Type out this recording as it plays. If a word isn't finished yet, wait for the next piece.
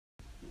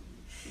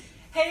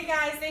Hey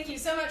guys, thank you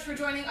so much for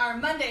joining our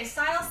Monday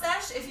Style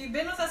Sesh. If you've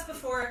been with us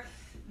before,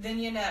 then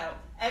you know.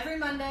 Every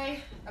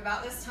Monday,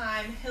 about this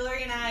time,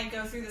 Hillary and I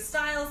go through the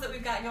styles that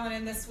we've got going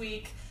in this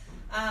week,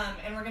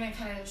 and we're going to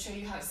kind of show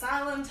you how to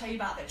style them, tell you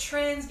about the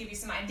trends, give you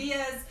some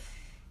ideas.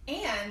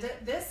 And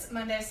this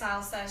Monday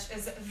Style Sesh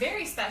is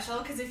very special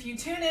because if you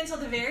tune in till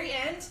the very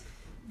end,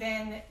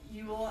 then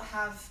you will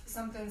have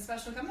something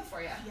special coming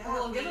for you. Yeah, a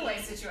little giveaway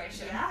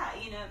situation. Yeah,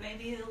 you know,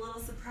 maybe a little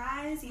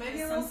surprise.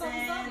 Maybe a little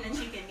something that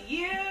you can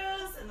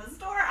use in the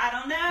store. I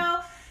don't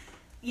know.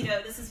 You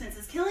know, the suspense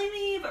is killing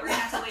me, but we're going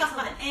to have to wait till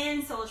the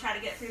end, so we'll try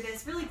to get through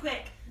this really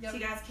quick so you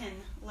guys can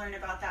learn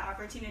about that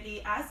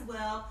opportunity as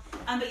well.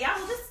 But yeah,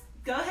 we'll just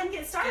go ahead and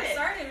get started.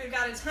 We've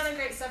got a ton of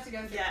great stuff to go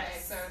through today,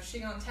 so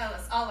she's going to tell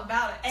us all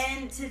about it.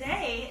 And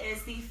today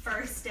is the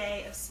first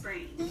day of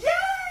spring. Yay!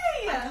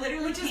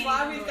 Which is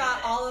why we've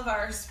got all of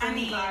our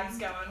spring vibes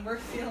going. We're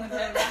feeling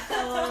it.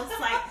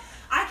 Like,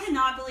 I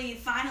cannot believe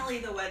finally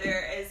the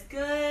weather is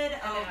good.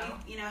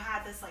 We've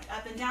had this like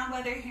up and down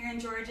weather here in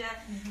Georgia,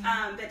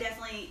 but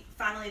definitely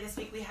finally this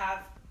week we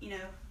have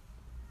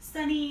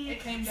sunny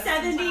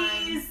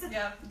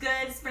 70s,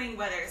 good spring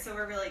weather. So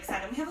we're really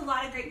excited. We have a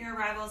lot of great new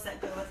arrivals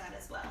that go with that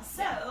as well.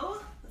 So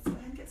let's go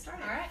ahead and get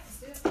started. All right,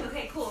 let's do it.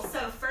 Okay, cool. So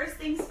first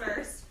things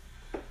first.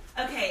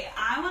 Okay,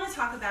 I want to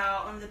talk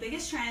about one of the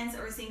biggest trends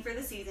that we're seeing for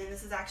the season.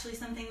 This is actually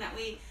something that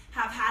we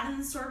have had in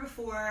the store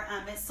before.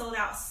 It sold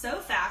out so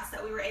fast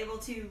that we were able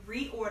to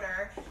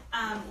reorder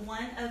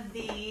one of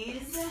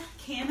these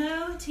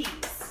camo tees.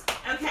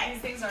 Okay.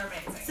 These things are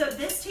amazing. So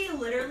this tee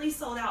literally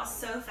sold out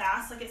so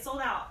fast. Like, it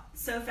sold out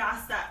so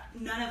fast that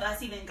none of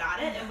us even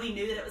got it, and we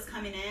knew that it was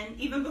coming in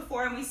even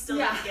before, and we still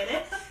didn't get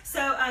it. So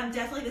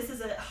definitely this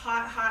is a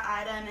hot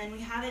item, and we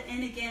have it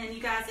in again. And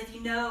you guys, if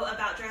you know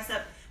about Dress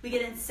Up, we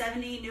get in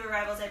 70 new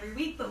arrivals every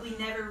week, but we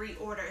never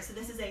reorder. So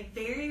this is a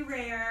very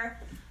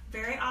rare,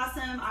 very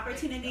awesome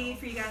opportunity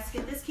for you guys to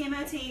get this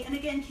camo tee. And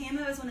again,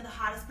 camo is one of the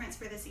hottest prints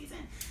for the season.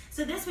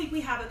 So this week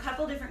we have a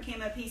couple different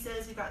camo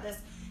pieces. We've got this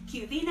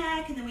cute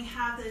V-neck, and then we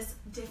have this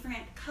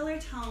different color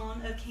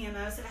tone of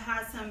camo. So it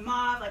has some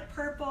mauve, like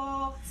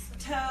purple,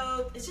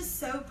 taupe. It's just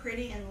so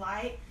pretty and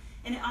light.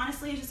 And it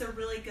honestly is just a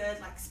really good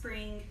like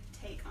spring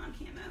take on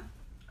camo.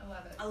 I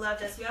love it. I love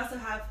this. We also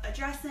have a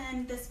dress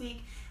in this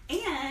week.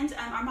 And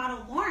our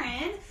model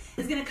Lauren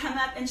is going to come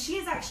up, and she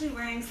is actually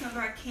wearing some of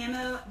our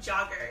camo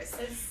joggers.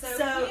 It's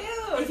so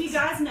cute. If you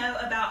guys know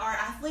about our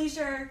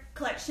athleisure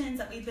collections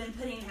that we've been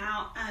putting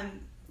out,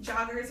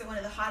 joggers are one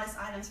of the hottest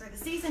items for the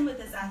season with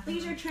this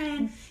athleisure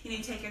trend. You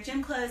take your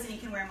gym clothes and you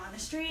can wear them on the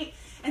street.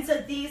 And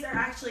so these are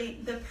actually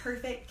the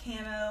perfect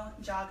camo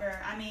jogger.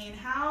 I mean,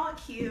 how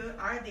cute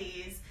are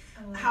these?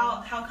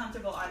 How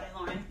comfortable are they,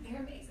 Lauren?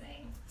 They're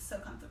amazing. So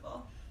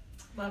comfortable.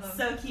 Love them.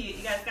 So cute.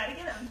 You guys got to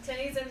get them.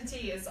 Tennies and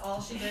tea is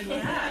all she did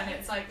with that, and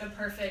it's like the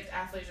perfect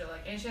athleisure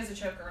look. And she has a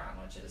choker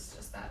on, which is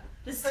just that.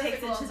 Just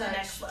takes it to the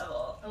next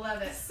level. I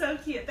love it. So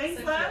cute.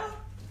 Thanks, love.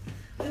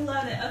 We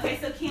love it. Okay,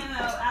 so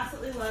camo.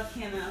 Absolutely love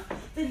camo.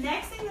 The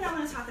next thing that I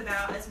want to talk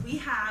about is we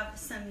have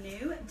some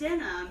new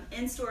denim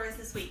in stores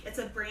this week. It's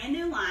a brand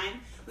new line.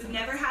 We've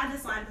never had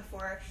this line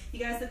before. You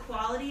guys, the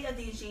quality of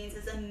these jeans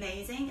is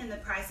amazing, and the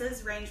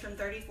prices range from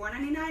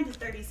 $34.99 to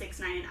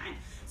 $36.99.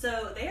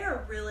 So they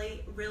are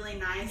really, really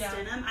nice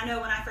denim. I know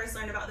when I first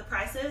learned about the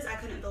prices, I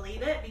couldn't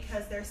believe it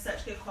because they're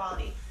such good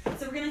quality.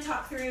 So we're going to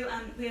talk through,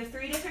 we have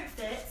 3 different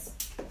fits.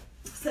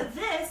 So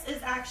this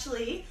is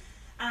actually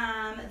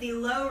the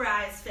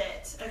low-rise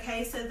fit.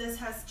 Okay, so this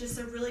has just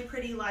a really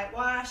pretty light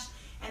wash.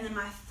 And then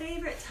my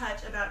favorite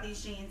touch about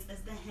these jeans is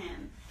the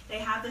hem. They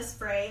have this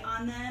fray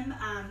on them.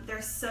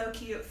 They're so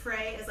cute.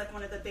 Fray is like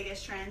one of the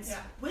biggest trends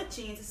with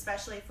jeans,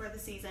 especially for the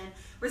season.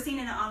 We're seeing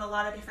it on a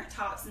lot of different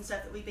tops and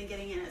stuff that we've been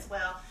getting in as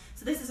well.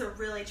 So this is a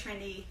really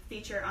trendy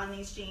feature on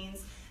these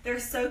jeans.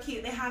 They're so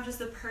cute. They have just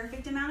the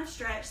perfect amount of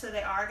stretch, so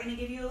they are going to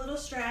give you a little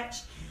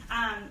stretch.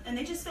 And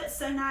they just fit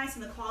so nice,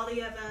 and the quality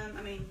of them,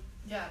 I mean,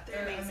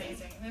 they're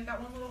amazing. And they've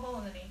got one little hole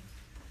in the knee.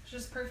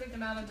 Just perfect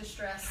amount of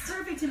distress.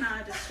 Perfect amount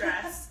of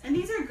distress. And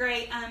these are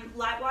great.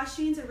 Light wash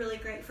jeans are really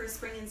great for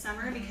spring and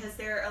summer because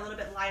they're a little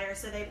bit lighter,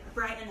 so they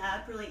brighten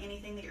up really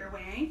anything that you're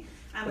wearing,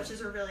 which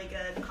is a really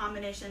good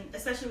combination,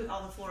 especially with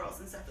all the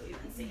florals and stuff that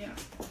we've been seeing.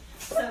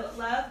 So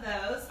love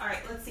those. All right,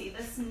 let's see.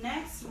 This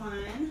next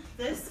one,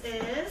 this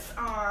is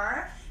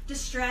our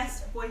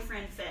distressed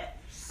boyfriend fit.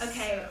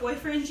 Okay,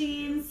 boyfriend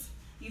jeans.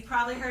 You've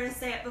probably heard us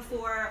say it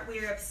before.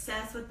 We are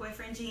obsessed with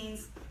boyfriend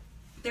jeans.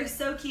 They're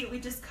so cute. We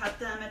just cut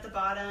them at the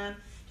bottom.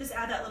 Just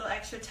add that little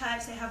extra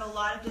touch. They have a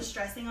lot of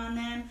distressing on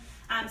them.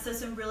 So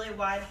some really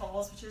wide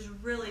holes, which is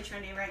really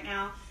trendy right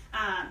now.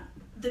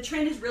 The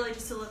trend is really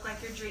just to look like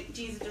your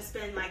jeans have just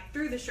been like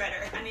through the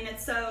shredder. I mean,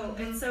 it's so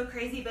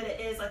crazy, but it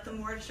is like the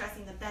more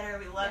distressing, the better.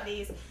 We love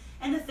these.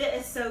 And the fit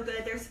is so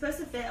good. They're supposed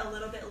to fit a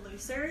little bit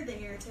looser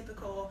than your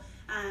typical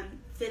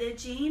fitted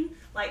jean.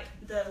 Like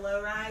the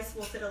low rise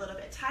will fit a little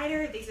bit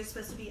tighter. These are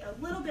supposed to be a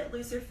little bit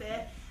looser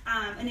fit.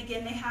 And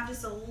again, they have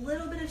just a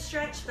little bit of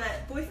stretch,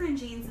 but boyfriend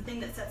jeans, the thing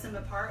that sets them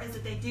apart is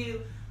that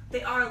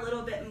they are a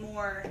little bit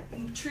more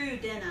true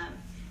denim.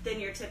 than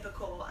your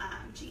typical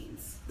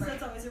jeans. Right. So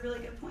that's always a really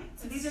good point.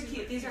 So these are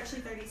cute. These are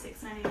actually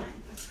 $36.99.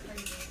 That's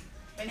crazy.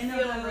 They And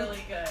feel they'll go-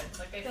 really good.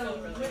 Like they feel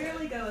really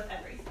literally good. go with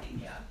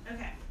everything. Yeah.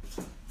 Okay.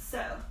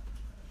 So,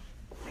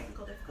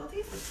 technical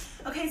difficulties.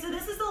 Okay, so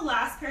this is the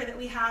last pair that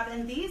we have,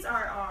 and these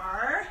are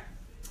our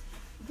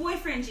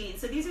boyfriend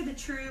jeans. So these are the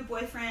true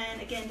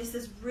boyfriend. Again, just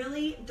this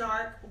really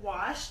dark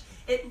wash.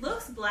 It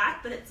looks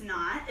black, but it's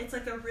not. It's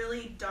like a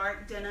really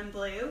dark denim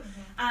blue.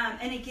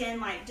 And again,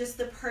 like just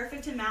the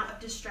perfect amount of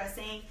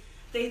distressing.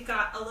 They've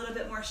got a little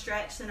bit more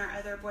stretch than our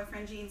other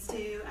boyfriend jeans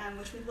too,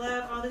 which we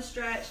love, all the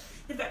stretch.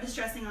 They've got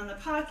distressing on the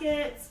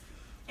pockets.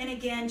 And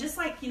again, just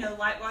like, you know,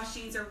 light wash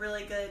jeans are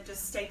really good,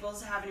 just staples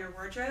to have in your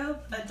wardrobe.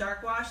 A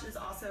dark wash is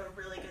also a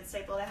really good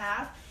staple to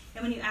have.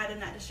 And when you add in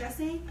that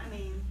distressing, I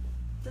mean,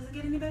 does it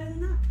get any better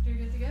than that? You're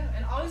good to go.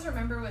 And always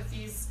remember with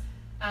these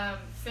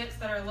fits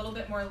that are a little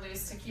bit more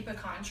loose to keep a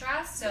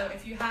contrast. So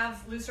if you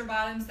have looser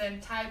bottoms, then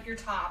tie up your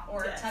top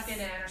or tuck it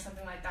in or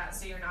something like that,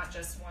 so you're not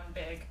just one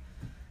big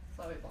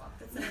flowy block.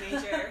 That's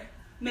a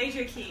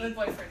major key. With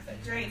boyfriend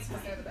fit Great jeans,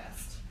 because they're the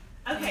best.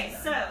 Okay,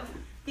 so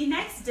the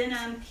next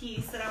denim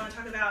piece that I want to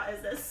talk about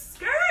is this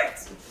skirt.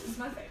 It's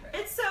my favorite.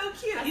 It's so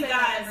cute, I you say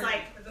that guys. every Like,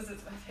 week, but this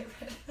is my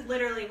favorite.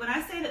 literally, when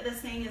I say that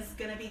this thing is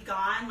gonna be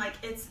gone, like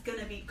it's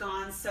gonna be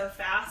gone so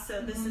fast.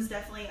 So this is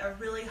definitely a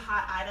really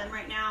hot item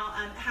right now.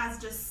 It has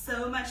just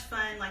so much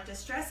fun, like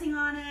distressing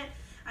on it.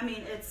 I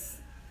mean, it's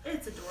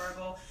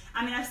adorable.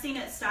 I mean, I've seen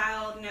it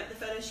styled. You know, the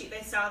photo shoot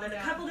they styled it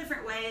a couple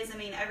different ways. I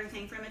mean,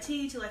 everything from a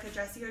tee to like a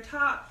dressier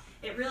top.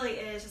 It really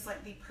is just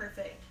like the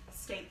perfect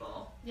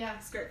staple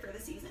skirt for the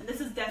season.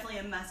 This is definitely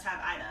a must-have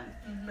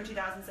item for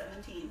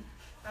 2017.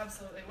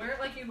 Absolutely. Wear it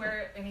like you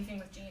wear anything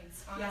with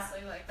jeans, honestly.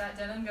 Like that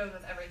denim goes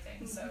with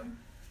everything, so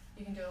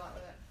you can do a lot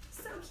with it.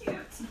 So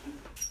cute.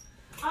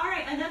 All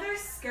right, another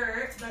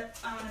skirt that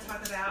I want to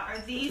talk about are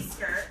these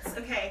skirts.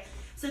 Okay,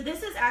 so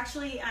this is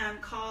actually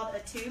called a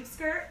tube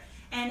skirt,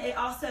 and it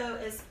also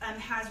is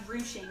has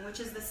ruching, which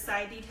is the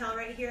side detail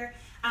right here.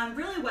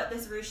 Really what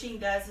this ruching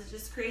does is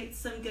just create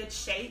some good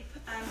shape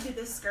to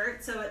this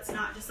skirt, so it's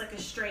not just like a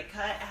straight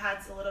cut, it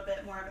has a little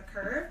bit more of a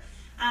curve.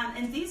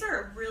 And these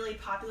are really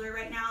popular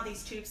right now,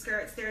 these tube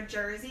skirts. They're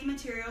jersey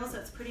material, so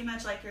it's pretty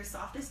much like your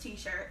softest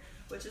t-shirt,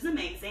 which is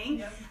amazing.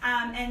 Yep.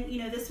 And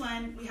you know, this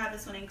one, we have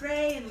this one in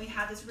gray, and we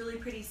have this really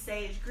pretty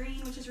sage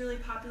green, which is really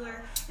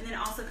popular, and then it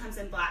also comes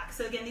in black.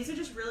 So again, these are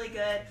just really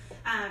good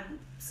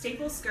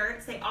staple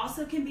skirts. They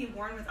also can be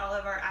worn with all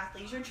of our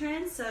athleisure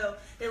trends, so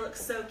they look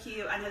so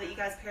cute. I know that you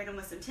guys paired them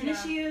with some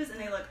tennis shoes, and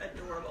they look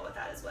adorable with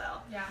that as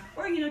well. Yeah.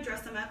 Or, you know,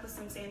 dress them up with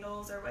some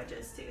sandals or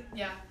wedges too.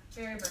 Yeah.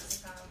 Very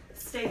versatile.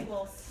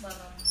 Staples. Love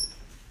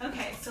them.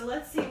 Okay, so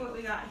let's see what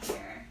we got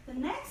here. The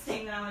next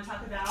thing that I want to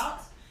talk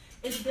about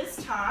is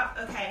this top.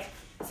 Okay,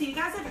 so you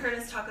guys have heard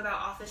us talk about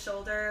off the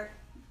shoulder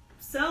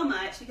so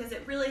much because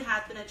it really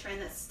has been a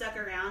trend that's stuck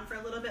around for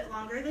a little bit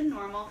longer than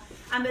normal.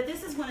 But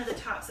this is one of the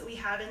tops that we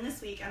have in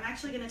this week. I'm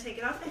actually going to take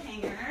it off the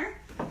hanger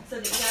so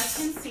that you guys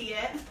can see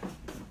it.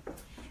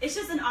 It's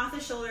just an off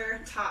the shoulder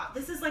top.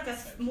 This is like a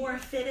more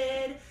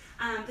fitted,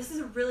 this is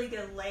a really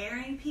good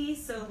layering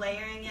piece, so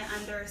layering it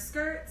under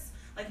skirts.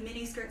 Like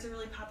mini skirts are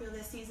really popular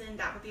this season.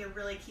 That would be a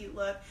really cute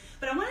look.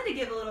 But I wanted to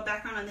give a little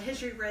background on the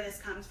history of where this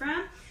comes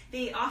from.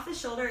 The off the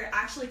shoulder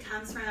actually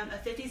comes from a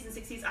 50s and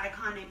 60s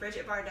icon named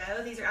Bridget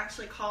Bardot. These are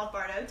actually called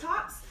Bardot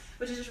tops,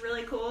 which is just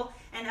really cool.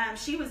 And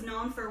she was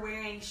known for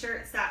wearing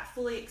shirts that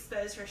fully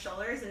exposed her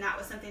shoulders, and that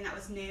was something that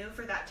was new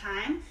for that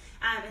time.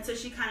 And so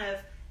she kind of,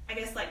 I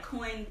guess, like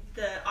coined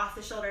the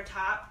off-the-shoulder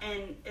top,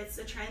 and it's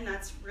a trend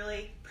that's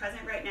really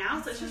present right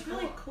now. So it's just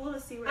really cool to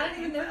see where I it didn't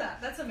came even know from.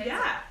 that. That's amazing.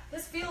 Yeah.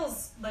 This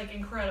feels like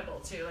incredible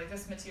too. Like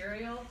this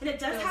material. And it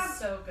does feels have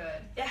so good.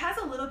 It has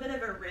a little bit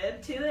of a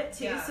rib to it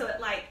too, Yeah. so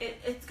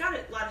it's got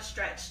a lot of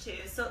stretch too.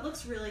 So it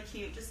looks really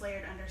cute, just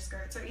layered under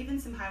skirts or even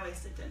some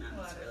high-waisted denim.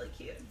 It's really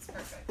cute. It's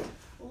perfect.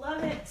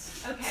 Love it.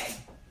 Okay.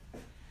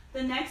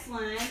 The next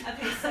one.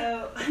 Okay,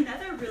 so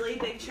another really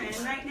big trend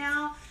right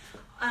now.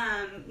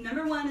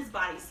 Number one is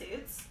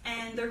bodysuits,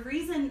 and the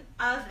reason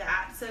of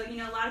that, so you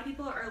know, a lot of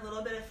people are a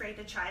little bit afraid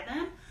to try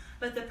them,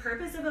 but the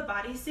purpose of a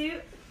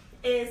bodysuit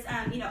is,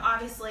 you know,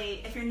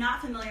 obviously, if you're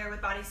not familiar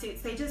with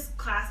bodysuits, they just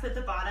clasp at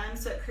the bottom,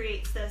 so it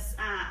creates this,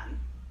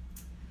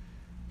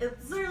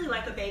 it's literally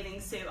like a bathing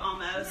suit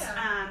almost,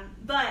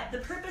 but the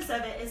purpose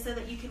of it is so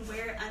that you can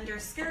wear it under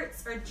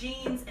skirts or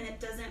jeans and it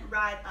doesn't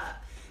ride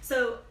up.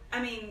 So,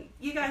 I mean,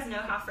 you guys know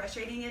how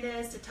frustrating it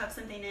is to tuck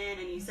something in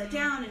and you sit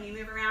down and you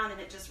move around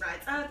and it just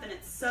rides up and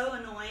it's so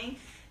annoying.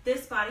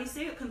 This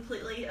bodysuit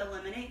completely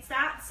eliminates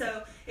that,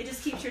 so it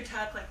just keeps your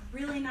tuck like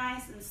really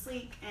nice and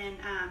sleek and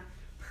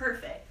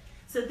perfect.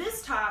 So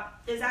this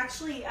top is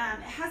actually, it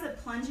has a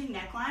plunging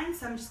neckline,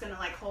 so I'm just going to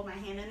like hold my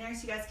hand in there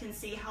so you guys can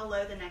see how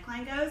low the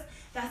neckline goes.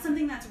 That's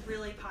something that's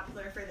really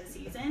popular for the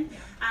season.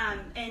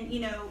 And you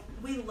know,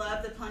 we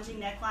love the plunging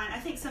neckline. I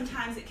think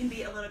sometimes it can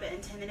be a little bit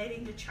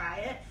intimidating to try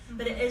it,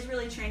 but it is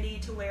really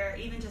trendy to wear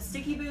even just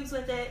sticky boobs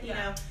with it, you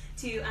know,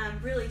 to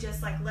really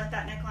just like let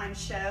that neckline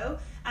show.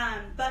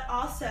 But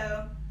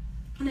also,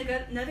 And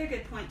another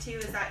good point too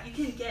is that you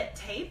can get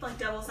tape, like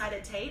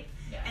double-sided tape,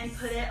 Yes. and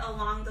put it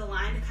along the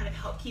line to kind of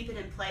help keep it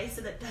in place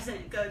so that it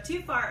doesn't go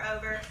too far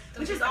over,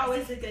 which is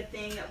always a good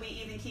thing that we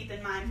even keep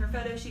in mind for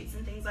photo shoots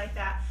and things like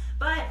that.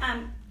 But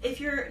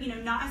if you're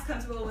not as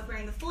comfortable with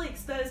wearing the fully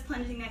exposed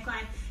plunging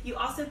neckline, you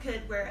also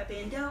could wear a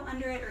bandeau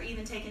under it, or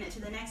even taking it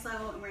to the next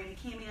level and wearing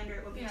a cami under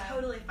it would be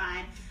totally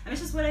fine. I mean, it's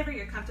just whatever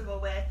you're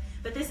comfortable with.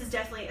 But this is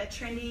definitely a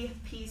trendy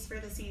piece for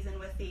the season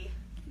with the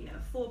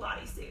full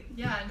bodysuit.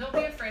 Yeah, and don't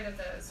be afraid of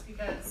those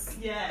because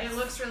Yes. it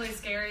looks really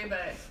scary,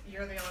 but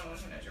you're the only one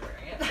who knows you're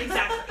wearing it.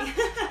 Exactly.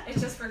 It's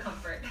just for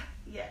comfort.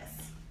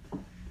 Yes.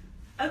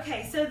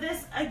 Okay, so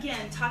this,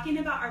 again, talking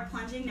about our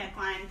plunging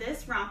neckline,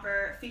 this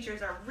romper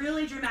features a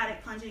really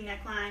dramatic plunging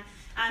neckline,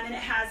 and it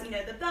has,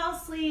 the bell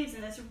sleeves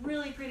and this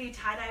really pretty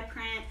tie-dye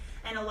print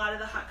and a lot of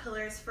the hot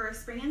colors for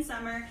spring and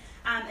summer.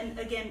 And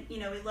again, we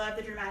love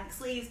the dramatic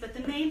sleeves, but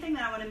the main thing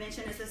that I want to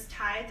mention is this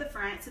tie at the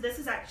front. So this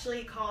is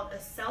actually called a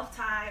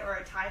self-tie or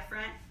a tie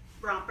front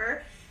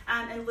romper,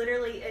 and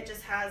literally it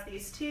just has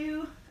these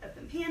two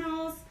open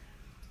panels,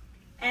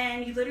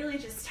 and you literally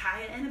just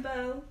tie it in a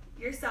bow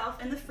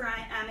yourself in the front,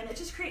 and it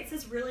just creates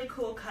this really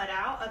cool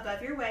cutout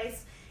above your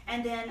waist.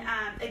 And then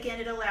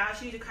again, it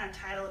allows you to kind of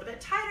tie it a little bit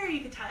tighter.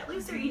 You could tie it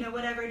looser,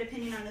 whatever,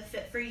 depending on the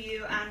fit for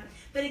you.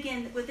 But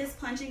again, with this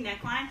plunging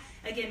neckline,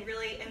 again,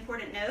 really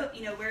important note,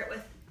 wear it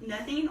with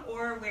nothing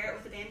or wear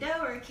it with a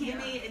bandeau or a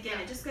cami.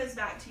 Again, it just goes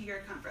back to your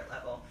comfort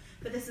level.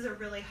 But this is a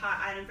really hot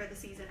item for the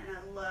season, and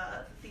I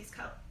love these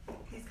colors.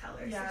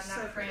 Yeah, and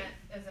so that print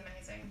is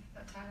amazing.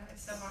 That tie-dye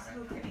is so hard.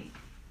 So pretty.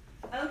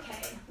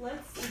 Okay,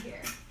 let's see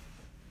here.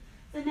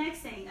 The next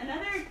thing,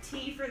 another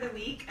tee for the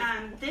week.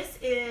 This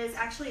is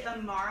actually a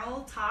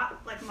marl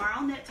top, like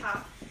marl knit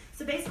top.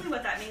 So basically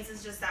what that means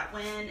is just that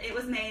when it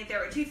was made, there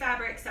were two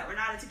fabrics that were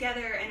knotted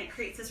together, and it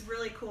creates this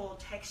really cool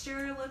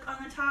texture look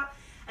on the top.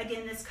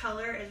 Again, this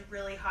color is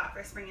really hot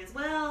for spring as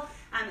well.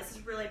 This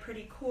is really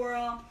pretty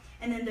coral.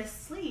 And then the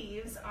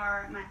sleeves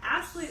are my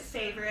absolute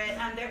favorite.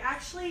 They're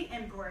actually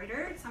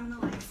embroidered, so I'm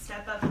gonna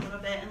step up a little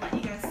bit and let you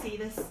guys see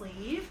the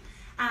sleeve.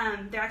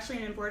 They're actually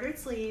an embroidered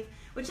sleeve,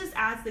 which just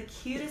adds the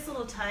cutest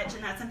little touch,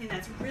 and that's something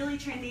that's really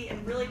trendy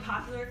and really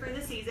popular for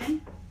the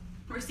season.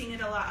 We're seeing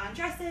it a lot on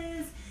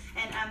dresses,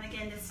 and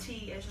again, this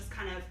tee is just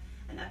kind of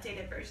an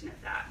updated version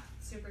of that.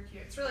 Super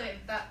cute. It's really,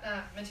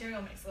 that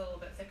material makes it a little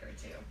bit thicker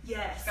too.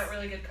 Yes. It's got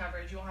really good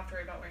coverage. You won't have to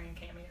worry about wearing a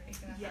cami or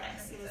anything like that.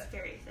 Yes, it is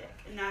very thick,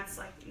 and that's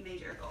like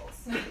major goals.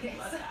 Nice.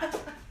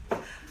 Love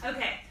that.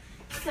 Okay,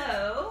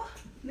 so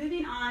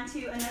moving on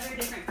to another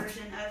different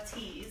version of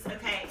tees.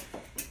 Okay,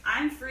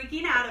 I'm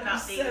freaking out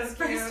about these. So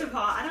First of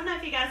all, I don't know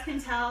if you guys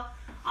can tell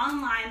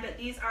online, but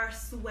these are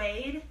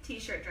suede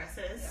t-shirt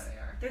dresses. Yeah, they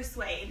are. They're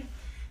suede.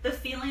 The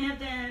feeling of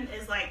them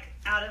is like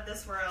out of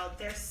this world.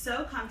 They're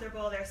so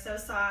comfortable. They're so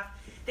soft.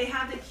 They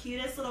have the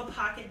cutest little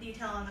pocket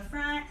detail on the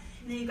front,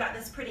 and then you've got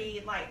this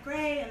pretty light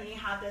gray, and then you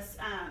have this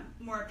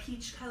more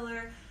peach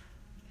color.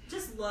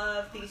 Just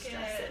love these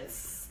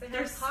dresses. They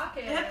have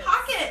pockets. They have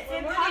pockets.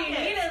 What more do you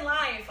need in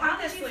life? How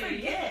Honestly. could you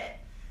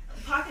forget?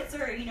 Pockets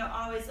are,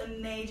 always a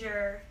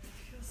major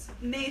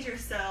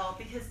sell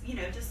because,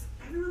 just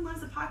everyone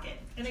loves a pocket.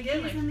 And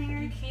again, like, in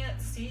there. you can't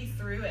see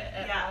through it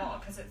at all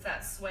because it's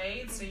that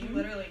suede, so you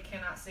literally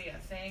cannot see a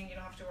thing. You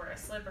don't have to wear a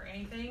slip or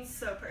anything.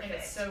 So perfect. And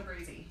it's so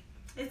breezy.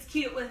 It's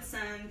cute with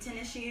some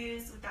tennis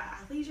shoes with that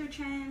athleisure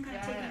trend kind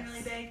of taking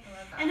really big. I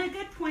love that. And a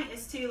good point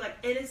is too, like,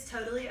 it is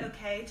totally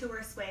okay to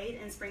wear suede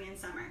in spring and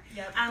summer.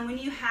 Yep. When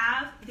you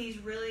have these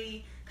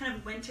really kind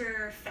of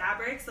winter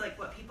fabrics, like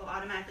what people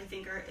automatically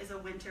think is a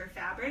winter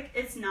fabric,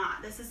 it's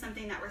not. This is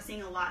something that we're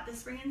seeing a lot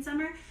this spring and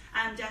summer.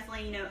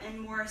 Definitely, in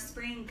more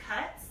spring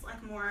cuts,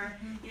 like more,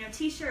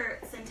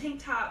 t-shirts and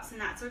tank tops and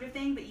that sort of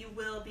thing. But you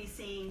will be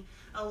seeing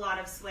a lot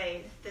of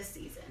suede this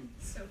season.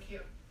 So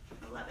cute.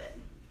 I love it.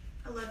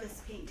 I love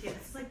this pink too.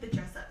 This is like the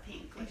dress-up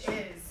pink. It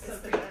is. So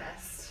It's the pretty.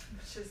 best.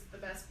 Which is the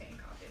best pink,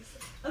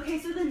 obviously. Okay,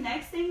 so the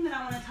next thing that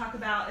I want to talk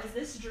about is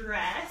this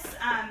dress.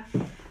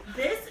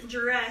 This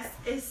dress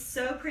is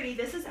so pretty.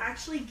 This is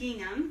actually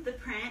gingham, the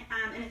print,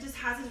 and it just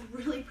has this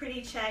really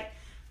pretty check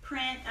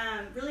print,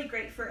 really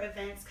great for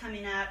events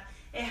coming up.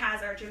 It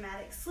has our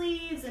dramatic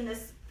sleeves and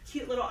this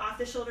cute little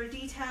off-the-shoulder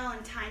detail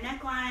and tie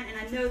neckline, and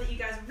I know that you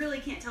guys really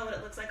can't tell what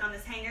it looks like on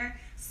this hanger,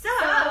 so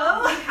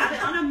we have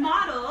it on a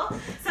model.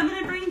 So I'm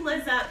going to bring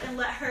Liz up and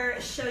let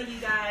her show you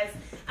guys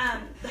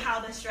how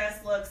this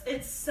dress looks.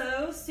 It's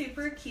so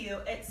super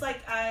cute. It's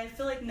like, I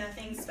feel like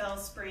nothing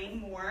spells spring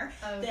more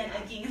than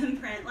a gingham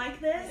print like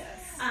this.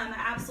 Yes. I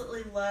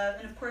absolutely love,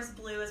 and of course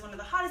blue is one of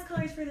the hottest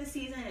colors for this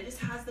season. It just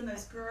has the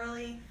most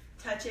girly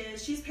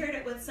touches. She's paired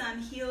it with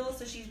some heels,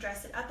 so she's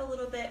dressed it up a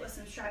little bit with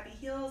some strappy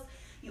heels.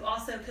 You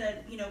also could,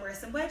 wear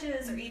some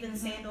wedges or even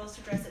sandals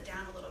to dress it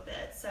down a little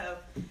bit. So,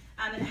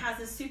 and it has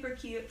this super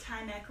cute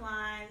tie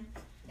neckline.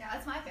 Yeah,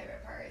 that's my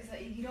favorite part, is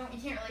that you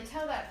can't really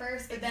tell that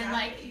first, but then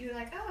like you're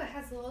like, oh, it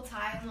has a little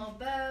tie and a little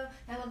bow.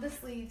 And I love the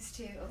sleeves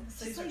too. The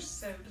sleeves are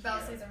so cute. The bell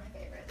sleeves are my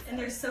favorite. So. And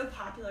they're so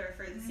popular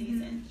for the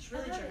season. Just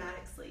really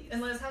dramatic sleeves. And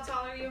Liz, how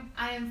tall are you?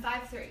 I am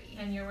 5'3".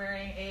 And you're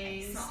wearing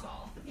a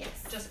small.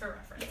 Yes. Just for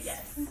reference.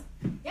 Yes.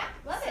 Yeah,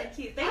 love it.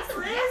 Cute. Thanks,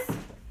 awesome. Liz.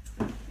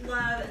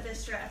 Love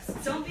this dress.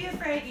 Don't be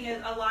afraid. You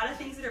know, a lot of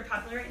things that are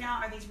popular right now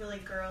are these really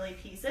girly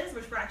pieces,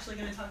 which we're actually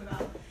going to talk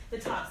about the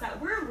tops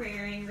that we're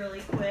wearing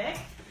really quick.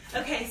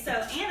 Okay, so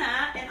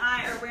Anna and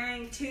I are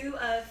wearing two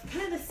of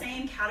kind of the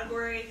same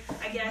category,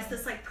 I guess,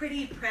 this like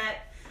pretty prep.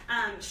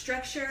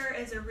 Structure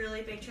is a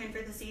really big trend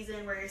for the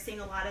season, where you're seeing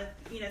a lot of,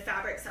 you know,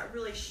 fabrics that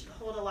really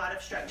hold a lot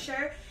of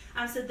structure.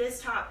 So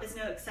this top is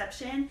no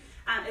exception.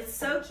 It's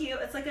so cute.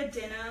 It's like a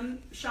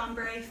denim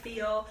chambray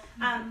feel.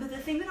 But the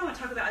thing that I want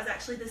to talk about is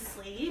actually the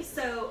sleeves.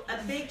 So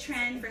a big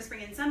trend for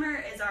spring and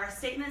summer is our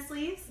statement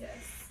sleeves. Yes.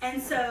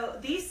 And so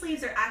these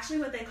sleeves are actually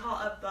what they call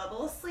a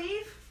bubble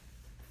sleeve.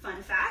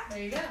 Fun fact.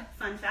 There you go.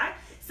 Fun fact.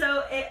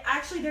 So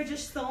they're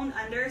just sewn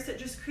under, so it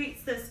just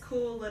creates this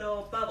cool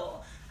little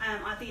bubble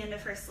at the end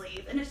of her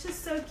sleeve. And it's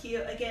just so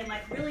cute. Again,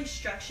 like really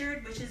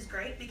structured, which is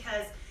great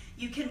because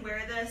you can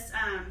wear this,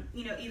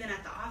 you know, even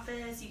at the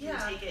office. You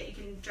can take it, you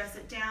can dress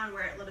it down,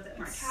 wear it a little bit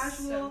more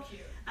casual. So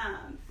cute.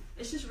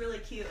 It's just really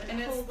cute, and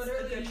it it's holds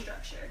literally a good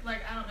structure. Like,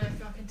 I don't know if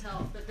y'all can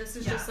tell, but this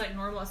is just like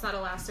normal. It's not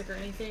elastic or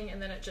anything,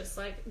 and then it just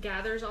like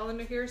gathers all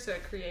into here, so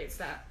it creates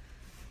that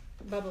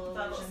bubble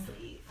illusion.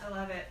 Sleeve. I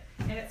love it.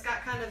 And it's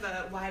got kind of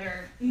a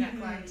wider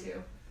neckline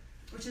too,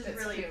 Which is That's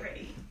really cute.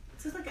 pretty.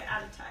 It's just like an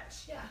added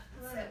touch. Yeah,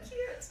 I love So it.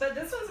 cute. But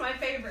this one's my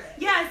favorite.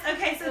 Yes,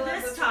 okay, so I love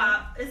this this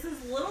top, this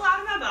is a little out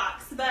of my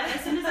box, but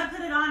as soon as I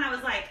put it on, I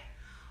was like,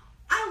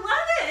 I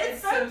love it.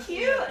 It's so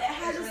cute. It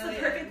has just really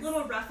the perfect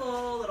little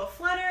ruffle, little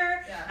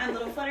flutter, Yeah. and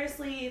little flutter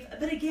sleeve.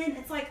 But again,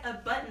 it's like a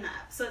button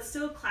up, so it's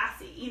still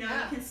classy. You know,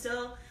 Yeah. you can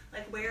still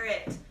like wear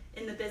it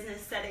in the business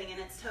setting,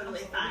 and it's totally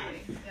fine.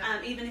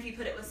 Yeah. Even if you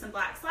put it with some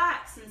black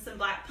slacks and some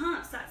black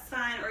pumps, that's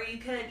fine. Or you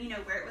could, you know,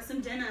 wear it with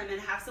some denim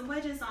and have some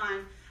wedges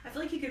on. I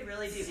feel like you could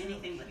really do So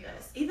anything with cute.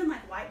 this. Even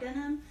like white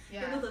denim,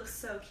 Yeah. it would look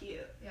so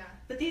cute. Yeah.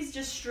 But these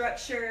just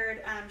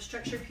structured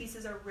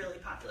pieces are really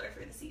popular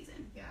for the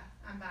season. Yeah.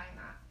 I'm buying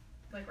that.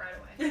 Like right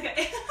away.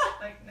 Okay.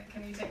 Like,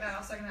 can you take that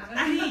off so I can have it?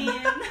 I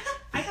mean,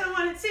 I kind of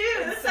want it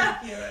too. It's so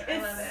cute.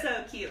 I love It's it.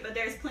 so cute. But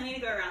there's plenty to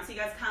go around, so you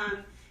guys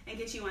come and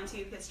get you one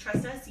too, because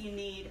trust us, you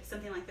need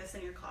something like this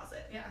in your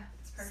closet. Yeah,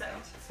 it's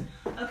perfect.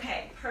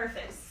 Okay,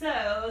 perfect.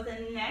 So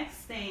the next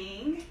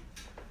thing,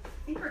 I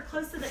think we're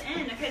close to the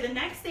end. Okay, the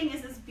next thing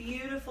is this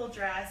beautiful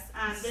dress.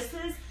 This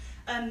is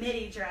a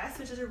midi dress,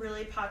 which is a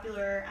really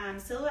popular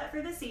silhouette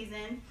for the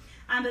season.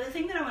 But the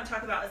thing that I want to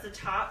talk about is the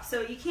top.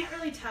 So you can't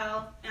really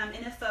tell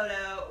in a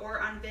photo or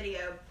on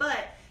video,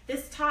 but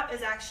this top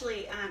is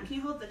actually, can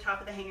you hold the top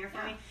of the hanger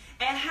for me?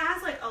 It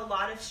has like a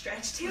lot of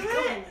stretch to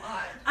it.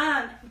 A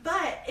lot.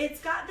 But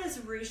it's got this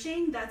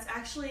ruching that's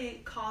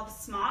actually called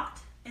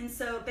smocked. And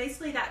so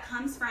basically that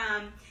comes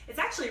from, it's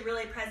actually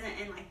really present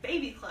in like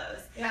baby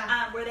clothes,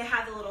 where they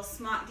have the little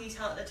smock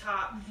detail at the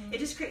top. It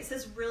just creates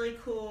this really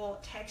cool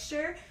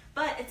texture,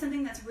 but it's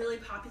something that's really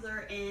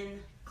popular in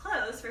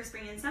clothes for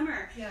spring and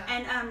summer.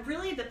 And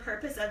really the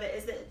purpose of it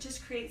is that it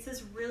just creates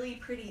this really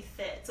pretty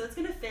fit. So it's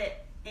going to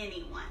fit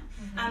anyone.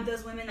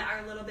 Those women that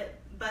are a little bit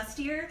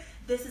bustier,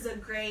 this is a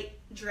great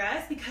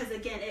dress because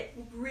again, it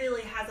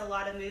really has a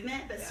lot of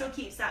movement, but still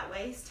keeps that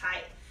waist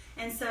tight.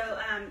 And so,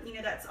 you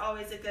know, that's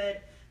always a good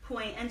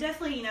point. And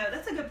definitely, you know,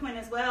 that's a good point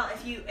as well.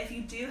 If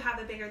you do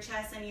have a bigger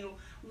chest and you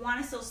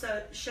want to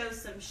still show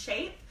some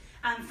shape,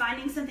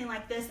 finding something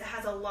like this that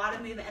has a lot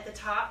of movement at the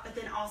top, but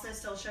then also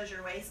still shows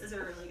your waist is a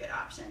really good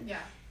option. Yeah.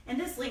 And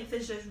this length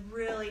is just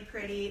really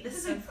pretty. This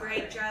is a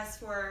great dress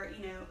for,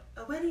 you know,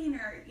 a wedding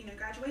or, you know,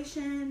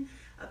 graduation,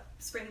 a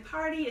spring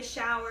party, a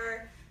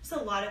shower, just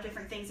a lot of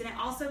different things. And it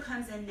also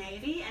comes in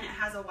navy and it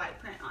has a white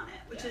print on it,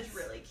 which is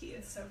really cute.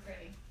 It's so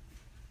pretty.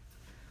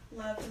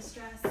 Love this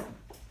dress.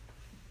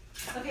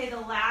 Okay,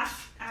 the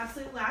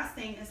absolute last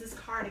thing is this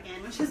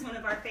cardigan, which is one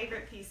of our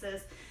favorite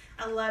pieces.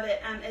 I love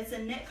it. It's a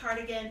knit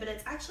cardigan, but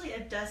it's actually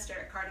a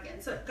duster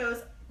cardigan. So it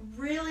goes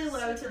really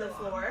low to the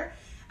floor.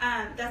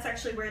 That's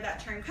actually where that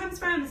term comes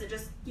from, is it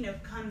just, you know,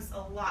 comes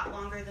a lot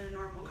longer than a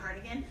normal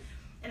cardigan.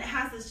 And it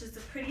has this just the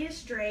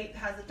prettiest drape. It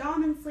has a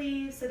dolman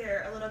sleeve, so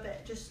they're a little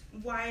bit just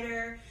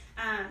wider.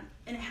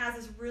 And it has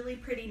this really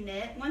pretty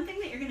knit. One thing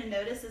that you're going to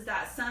notice is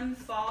that some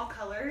fall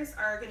colors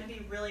are going to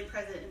be really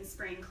present in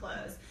spring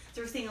clothes.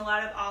 So we're seeing a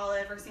lot of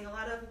olive, we're seeing a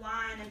lot of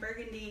wine and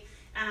burgundy,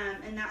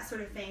 and that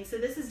sort of thing. So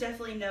this is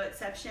definitely no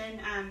exception.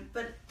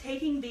 But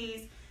taking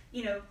these,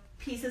 you know,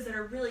 pieces that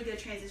are really good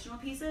transitional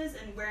pieces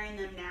and wearing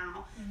them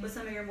now with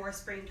some of your more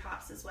spring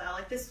tops as well.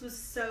 Like this was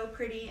so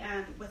pretty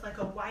with like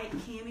a white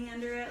cami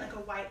under it, like a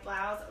white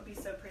blouse. That would be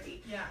so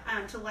pretty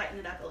to lighten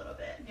it up a little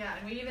bit. Yeah,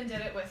 and we even did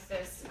it with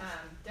this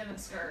denim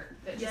skirt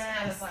that just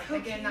kind of like,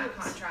 again, that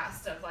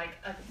contrast of like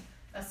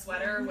a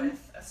sweater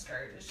with a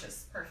skirt is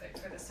just perfect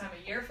for this time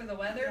of year for the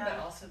weather, but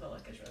also the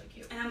look is really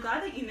cute. And I'm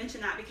glad that you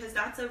mentioned that because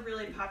that's a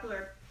really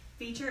popular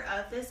feature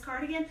of this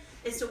cardigan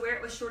is to wear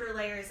it with shorter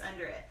layers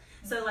under it.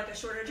 So like a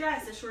shorter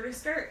dress, a shorter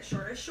skirt,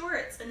 shorter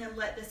shorts, and then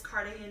let this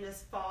cardigan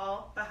just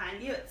fall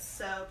behind you. It's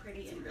so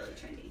pretty and really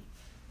trendy.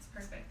 It's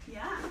perfect.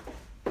 Yeah.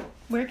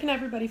 Where can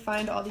everybody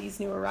find all these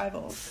new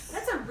arrivals?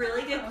 That's a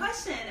really good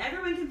question.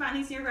 Everyone can find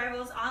these new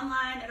arrivals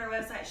online at our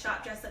website,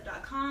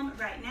 shopdressup.com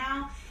right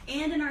now,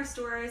 and in our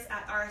stores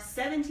at our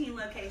 17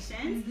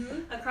 locations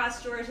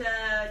across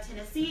Georgia,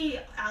 Tennessee,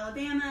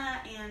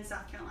 Alabama, and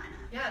South Carolina.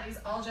 Yeah, these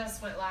all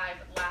just went live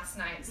last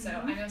night, so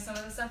I know some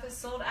of the stuff is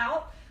sold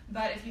out,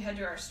 but if you head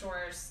to our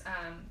stores,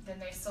 then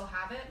they still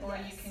have it, or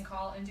you can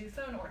call and do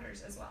phone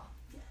orders as well.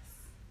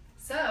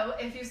 So,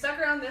 if you stuck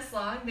around this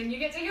long, then you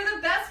get to hear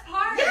the best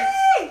part.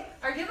 Yay!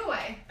 Our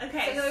giveaway.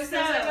 Okay, so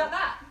about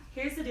that.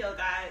 Here's the deal,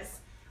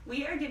 guys.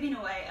 We are giving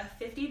away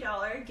a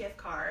 $50 gift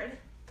card.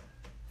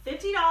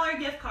 $50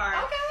 gift card.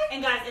 Okay.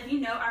 And guys, if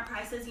you know our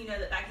prices, you know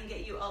that can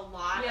get you a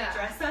lot of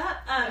dress up.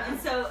 And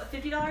so, a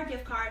 $50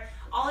 gift card.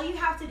 All you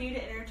have to do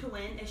to enter to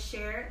win is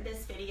share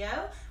this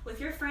video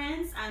with your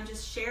friends.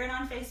 Just share it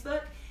on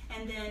Facebook.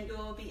 And then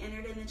you'll be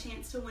entered in the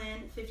chance to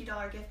win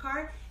 $50 gift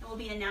card, and we'll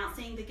be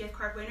announcing the gift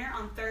card winner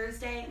on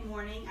Thursday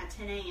morning at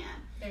 10 a.m.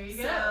 There you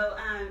go. So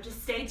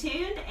just stay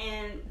tuned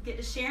and get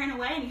to sharing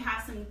away, and you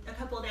have a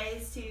couple of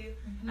days to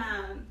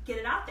get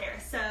it out there.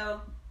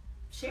 So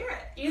share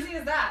it. Easy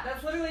as that.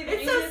 That's literally the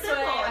It's so easiest way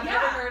simple, I've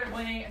ever heard of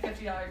winning a $50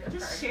 gift card.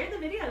 Just share the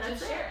video.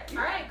 That's Just share it. Yeah.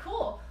 All right,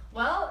 cool.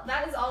 Well,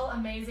 that is all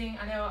amazing.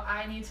 I know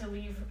I need to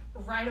leave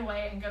right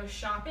away and go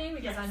shopping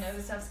because I know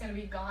the stuff's going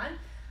to be gone.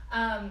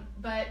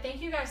 But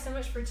thank you guys so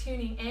much for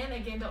tuning in.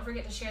 Again, don't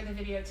forget to share the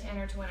video to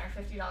enter to win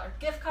our $50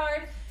 gift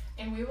card.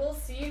 And we will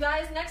see you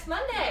guys next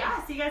Monday.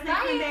 Yeah, see you guys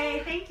next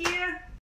Monday. Thank you.